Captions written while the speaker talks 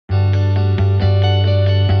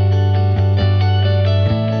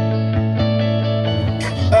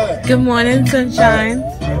Good morning, sunshine.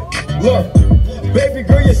 Look, baby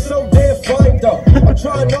girl, you're so damn fine though. I'm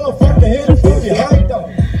trying to know if I can hit it from behind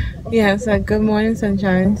though. Yeah, so good morning,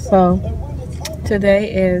 sunshine. So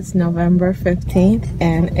today is November 15th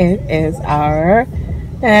and it is our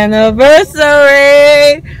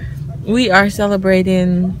anniversary. We are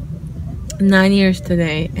celebrating 9 years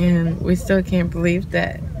today and we still can't believe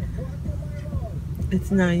that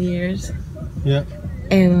it's 9 years. Yeah.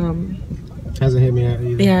 And hasn't hit me out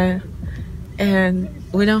either. yeah. And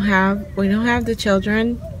we don't have the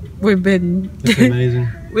children. We've been It's amazing.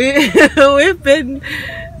 we've been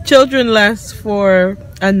childrenless for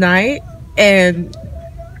a night, and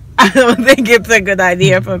I don't think it's a good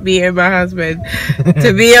idea for me and my husband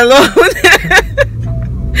to be alone.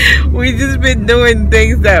 We just been doing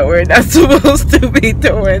things that we're not supposed to be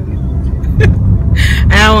doing.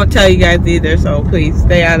 And I won't tell you guys either, so please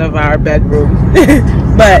stay out of our bedroom.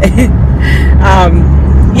 But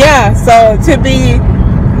yeah, so to be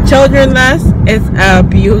childrenless is a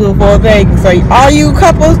beautiful thing. So all you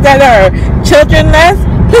couples that are childrenless,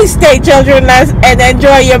 please stay childrenless and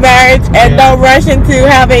enjoy your marriage and don't rush into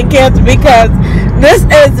having kids, because this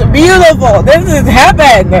is beautiful. This is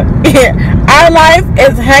heaven. Our life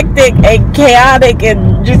is hectic and chaotic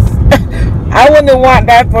and just I wouldn't want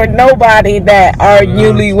that for nobody that are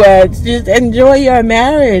newlyweds. Just enjoy your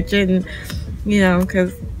marriage, and you know,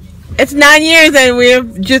 because it's 9 years and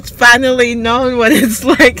we've just finally known what it's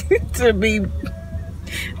like to be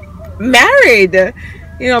married.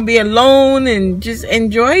 You know, be alone and just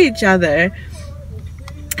enjoy each other.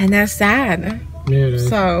 And that's sad. Yeah, it is.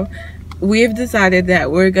 So we've decided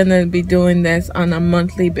that we're gonna be doing this on a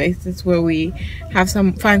monthly basis, where we have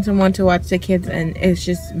find someone to watch the kids, and it's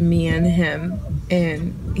just me and him,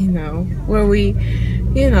 and you know, where we,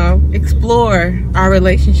 you know, explore our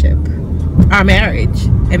relationship, our marriage,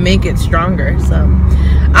 and make it stronger. So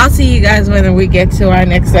I'll see you guys when we get to our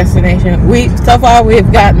next destination. So far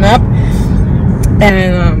we've gotten up,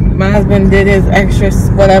 and my husband did his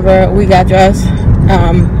extras, whatever. We got dressed,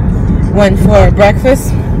 went for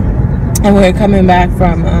breakfast, and we're coming back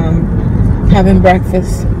from having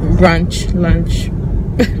breakfast, brunch, lunch,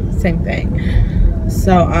 same thing.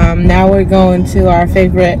 So now we're going to our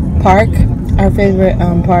favorite park,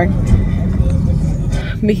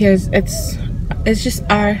 because it's just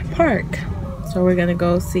our park. So we're gonna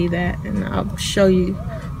go see that, and I'll show you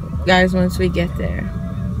guys once we get there.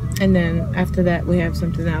 And then after that we have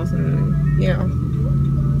something else, and you know,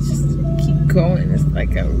 just keep going. It's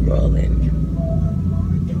like a rolling.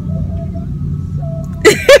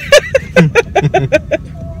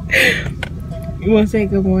 You want to say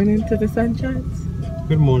good morning to the sunshines?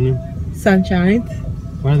 Good morning. Sunshines?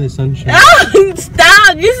 Why are they sunshine? Oh,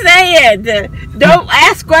 stop! You say it! Don't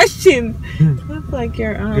ask questions. That's like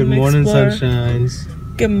your Good morning, explorer. sunshines.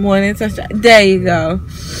 Good morning, sunshine. There you go.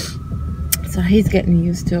 So he's getting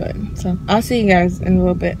used to it. So I'll see you guys in a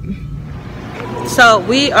little bit. So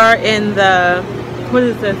we are in the, what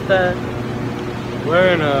is this? We're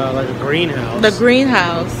in like a greenhouse. The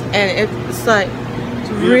greenhouse, and it's like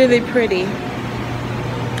really pretty.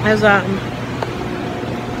 As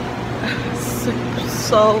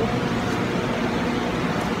so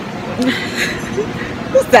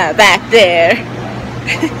who's that back there?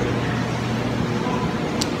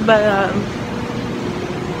 But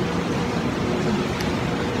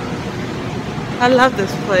I love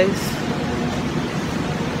this place.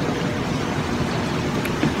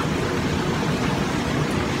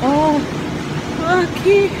 Oh,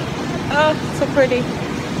 lucky. Oh, so pretty.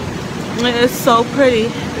 It is so pretty.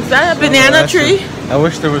 Is that a banana tree? I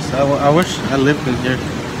wish there was. I wish I lived in here.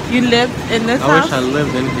 You lived in this I house? wish I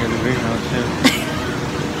lived in here in the greenhouse.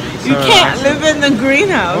 Yeah. You can't live in the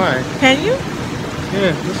greenhouse. Why? Can you?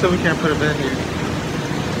 Yeah. Looks like we can't put a bed here.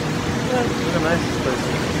 Look, Look how nice this place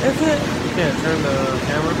is. is it? You can't turn the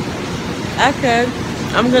camera. I could.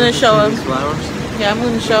 I'm gonna show him. These flowers. Yeah, I'm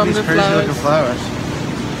gonna show him These the crazy flowers. looking flowers.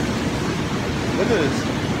 Look at this.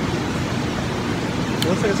 It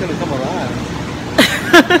looks like it's gonna come alive.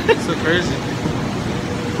 It's so crazy.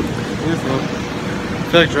 Beautiful. I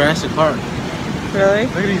feel like Jurassic Park. Really?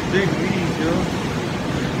 Look at these big leaves, yo.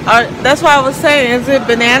 That's why I was saying, is it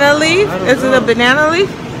banana leaf? Is it a banana leaf?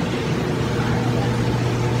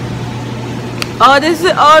 Oh,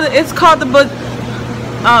 it's called the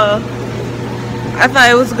I thought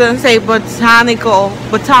it was gonna say botanical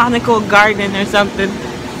garden or something.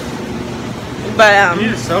 But You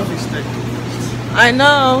need a selfie stick. I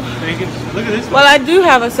know. So you can, look at this one. Well, I do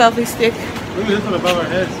have a selfie stick. Look at this one above our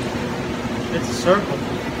heads. It's a circle.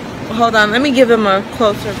 Hold on, let me give them a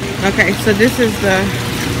closer view. Okay, so this is the,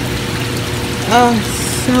 oh,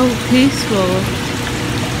 so peaceful.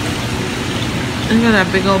 Look at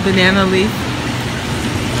that big old banana leaf.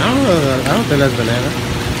 I don't know. I don't think that's banana.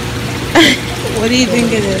 What do you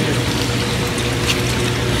think it is?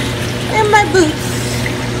 And my boots.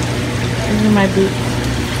 These are my boots.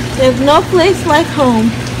 There's no place like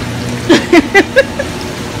home.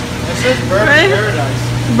 It says bird paradise.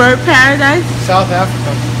 Bird paradise? South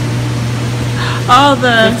Africa. Oh,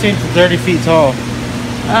 the... 15 to 30 feet tall.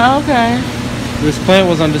 Oh, okay. This plant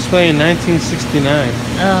was on display in 1969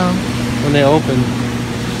 Oh. when they opened.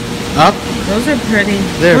 Up? Those are pretty.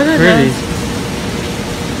 They're What are pretty. those?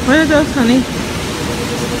 What are those, honey?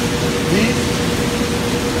 These?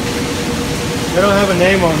 They don't have a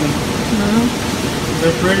name on them. No.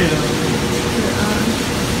 They're pretty though.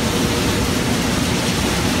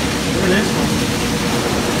 Look at this one.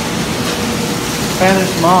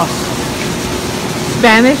 Spanish moss.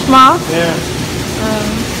 Spanish moss? Yeah.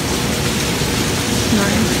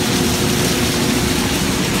 Nice.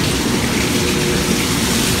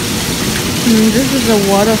 This is a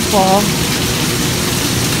waterfall.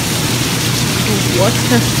 What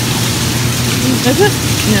the? Is it?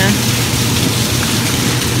 Yeah.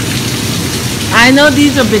 I know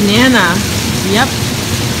these are banana. Yep.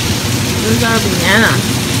 Those are banana.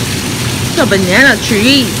 These are banana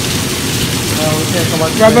trees. We can't come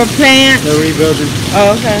on. Rubber plant. They're rebuilding.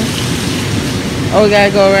 Oh, okay. Oh, we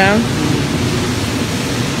gotta go around.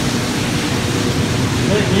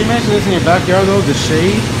 Hey, can you imagine this in your backyard though? The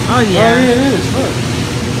shade? Oh, yeah. Oh, yeah, it is. Look.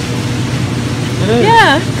 It is.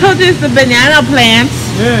 Yeah, told you it's the banana plants.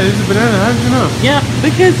 Yeah, it's a banana. How did you know? Yeah,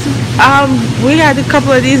 because we had a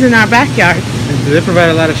couple of these in our backyard. Do they provide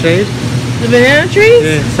a lot of shade? The banana trees?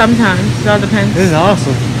 Yeah. Sometimes. It all depends. This is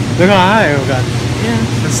awesome. Look how high we got.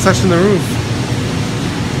 Yeah. It's touching the roof.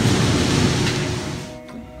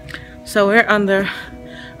 So we're under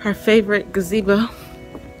our favorite gazebo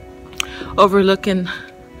overlooking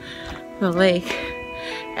the lake.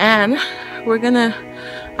 And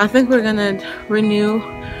I think we're gonna renew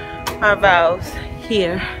our vows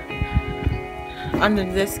here under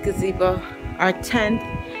this gazebo. Our 10th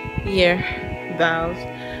year vows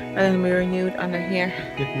are gonna be renewed under here.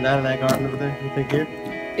 Getting out of that garden over there, you think here?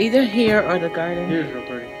 Either here or the garden. Here's real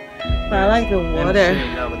pretty. But I like the water.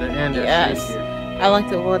 Yes. I like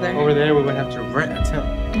the water. Over there we would have to rent a tent.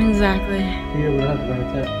 Exactly. Here we would have to rent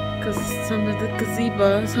a tent. Because it's under the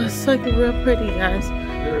gazebo. So it's like real pretty, guys.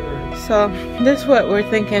 So this is what we're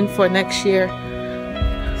thinking for next year.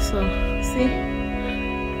 So see,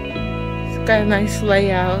 it's got a nice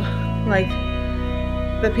layout. Like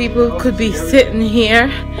the people could be sitting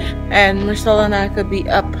here and Marcella and I could be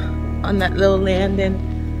up on that little landing,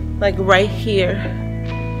 like right here.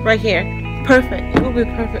 Perfect. It will be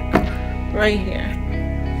perfect right here.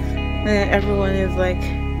 And then everyone is like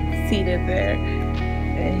seated there,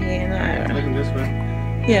 and he and I are Looking this way.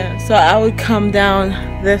 Yeah, so I would come down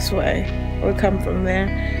this way, or come from there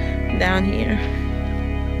down here.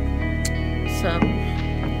 So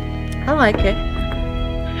I like it.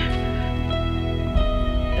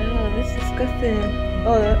 Oh, this is disgusting.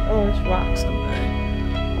 Oh, it's rocks on there.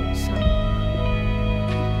 So,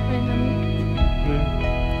 hey, honey.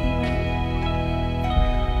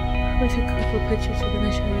 We took a couple of pictures. We're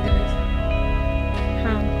gonna show you guys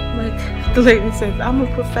how, like the lady says, I'm a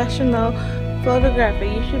professional photographer.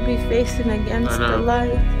 You should be facing against the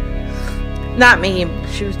light. Not me.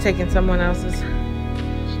 She was taking someone else's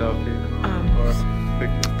Selfie.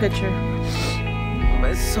 picture. But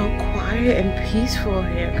it's so quiet and peaceful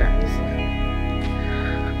here, guys.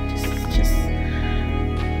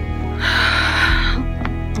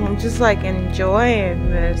 I'm just like enjoying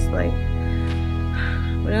this. Like,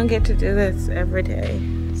 we don't get to do this every day.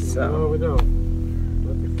 So no, we don't.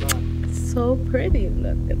 Look at that. It's so pretty.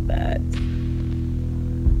 Look at that.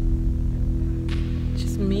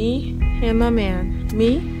 Just me and my man.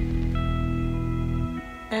 Me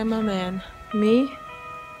and my man. Me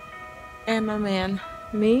and my man.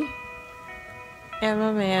 Me and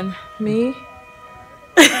my man. Me.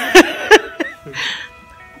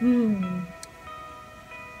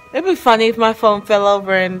 It'd be funny if my phone fell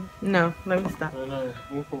over and... No, let me stop.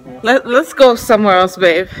 Let's go somewhere else,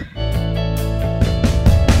 babe.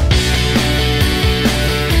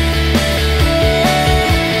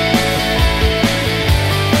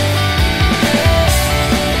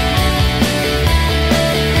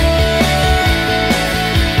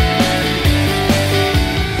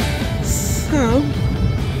 So,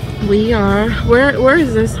 we are... Where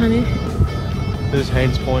is this, honey? This is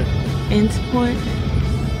Haynes Point. Haynes Point?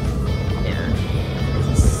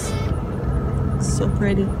 So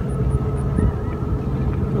pretty.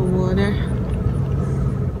 The water.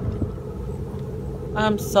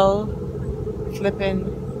 I'm so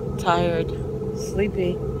flippin' tired.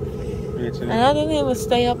 sleepy. Me too. And I didn't even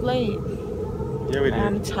stay up late. Yeah, we did.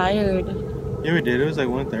 I'm tired. Yeah, we did. It was like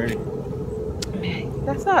 1:30.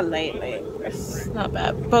 That's not late. It's not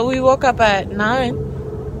bad. But we woke up at 9.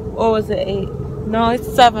 Or was it 8? No,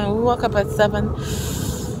 it's 7. We woke up at 7.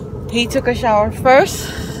 He took a shower first.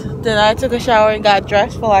 Then I took a shower and got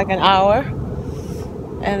dressed for like an hour.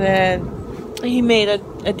 And then he made a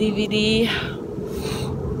DVD.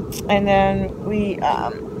 And then we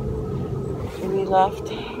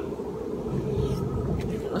left.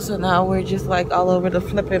 So now we're just like all over the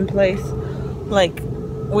flipping place. Like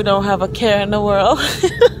we don't have a care in the world.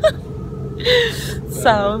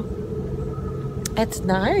 So it's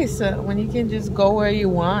nice when you can just go where you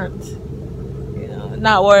want. You know,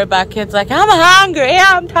 not worry about kids like, I'm hungry,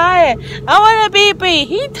 I'm tired, I want a pee-pee,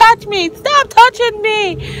 he touched me, stop touching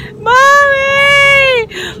me, Mommy,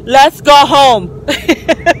 let's go home.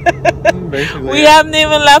 Basically, We haven't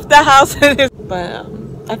even left the house. But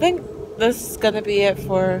I think this is gonna be it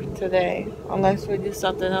for today. Unless we do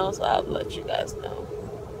something else, I'll let you guys know.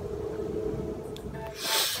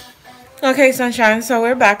 Okay, sunshine. So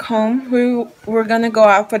we're back home. We were gonna go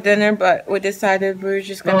out for dinner, but we decided we were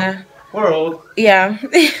just gonna. we're old. Yeah,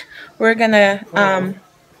 we're gonna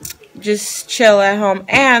just chill at home.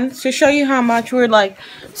 And to show you how much we're like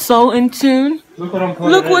so in tune. Look what I'm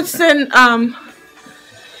playing. Look what's in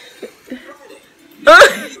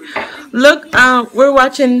Look, we're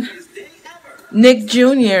watching Nick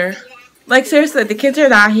Jr. Like seriously, the kids are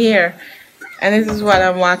not here, and this is what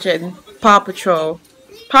I'm watching. Paw Patrol.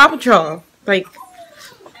 Paw Patrol. Like,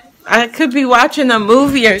 I could be watching a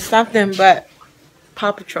movie or something, but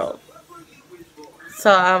Paw Patrol.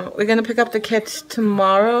 So we're gonna pick up the kids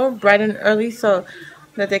tomorrow, bright and early, so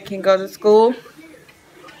that they can go to school.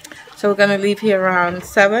 So we're gonna leave here around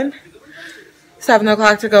 7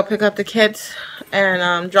 o'clock to go pick up the kids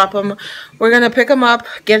and drop them. We're gonna pick them up,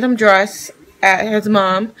 get them dressed at his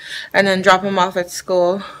mom, and then drop him off at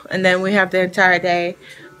school. And then we have the entire day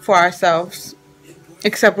for ourselves.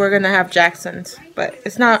 Except we're gonna have Jackson's, but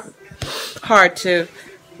it's not hard to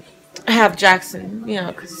have Jackson, you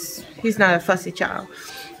know, because he's not a fussy child.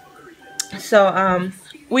 So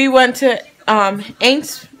we went to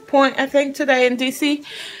Ains Point, I think, today in DC,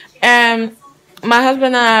 and my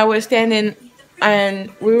husband and I were standing,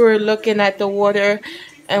 and we were looking at the water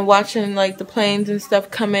and watching like the planes and stuff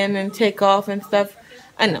come in and take off and stuff.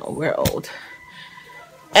 I know we're old,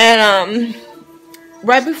 and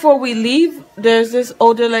right before we leave, there's this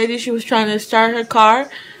older lady. She was trying to start her car,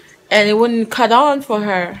 and it wouldn't cut on for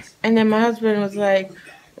her. And then my husband was like,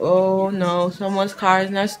 oh no, someone's car is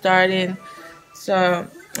not starting. So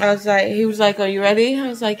I was like, he was like, are you ready? I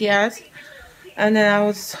was like, yes. And then I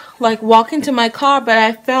was like walking to my car, but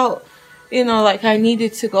I felt, you know, like I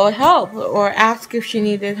needed to go help or ask if she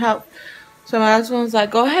needed help. So my husband was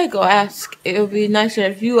like, go ahead, go ask. It would be nicer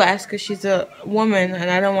if you ask, because she's a woman and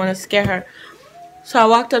I don't want to scare her. So I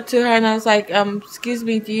walked up to her and I was like, excuse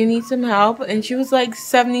me, do you need some help? And she was like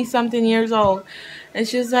 70-something years old. And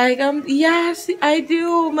she was like, yes, I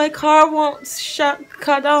do. My car won't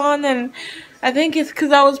cut on. And I think it's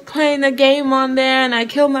because I was playing a game on there and I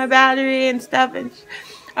killed my battery and stuff. And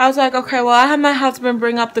I was like, okay, well, I have my husband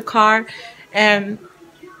bring up the car and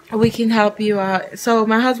we can help you out. So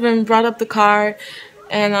my husband brought up the car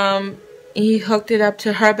and he hooked it up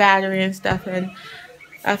to her battery and stuff. And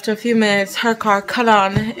after a few minutes, her car cut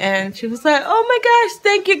on, and she was like, oh my gosh,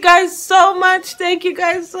 thank you guys so much. Thank you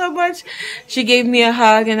guys so much. She gave me a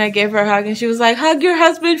hug, and I gave her a hug, and she was like, hug your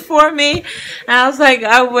husband for me. And I was like,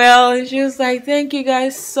 I will. And she was like, thank you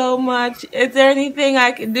guys so much. Is there anything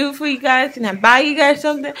I can do for you guys? Can I buy you guys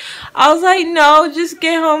something? I was like, no, just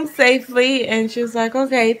get home safely. And she was like,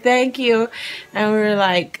 okay, thank you. And we were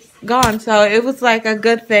like, gone. So it was like a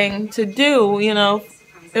good thing to do, you know.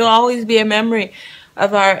 It will always be a memory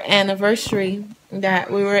of our anniversary that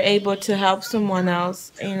we were able to help someone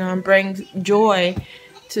else, you know, and bring joy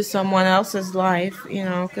to someone else's life, you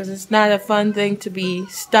know, because it's not a fun thing to be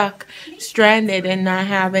stuck, stranded, and not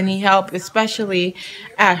have any help, especially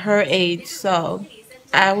at her age. So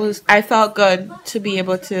I felt good to be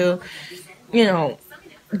able to, you know,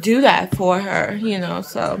 do that for her, you know.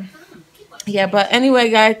 So yeah, but anyway,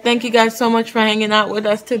 guys, thank you guys so much for hanging out with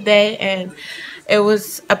us today, and it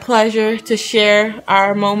was a pleasure to share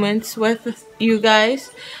our moments with you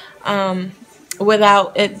guys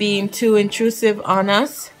without it being too intrusive on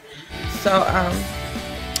us. So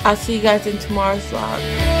I'll see you guys in tomorrow's vlog.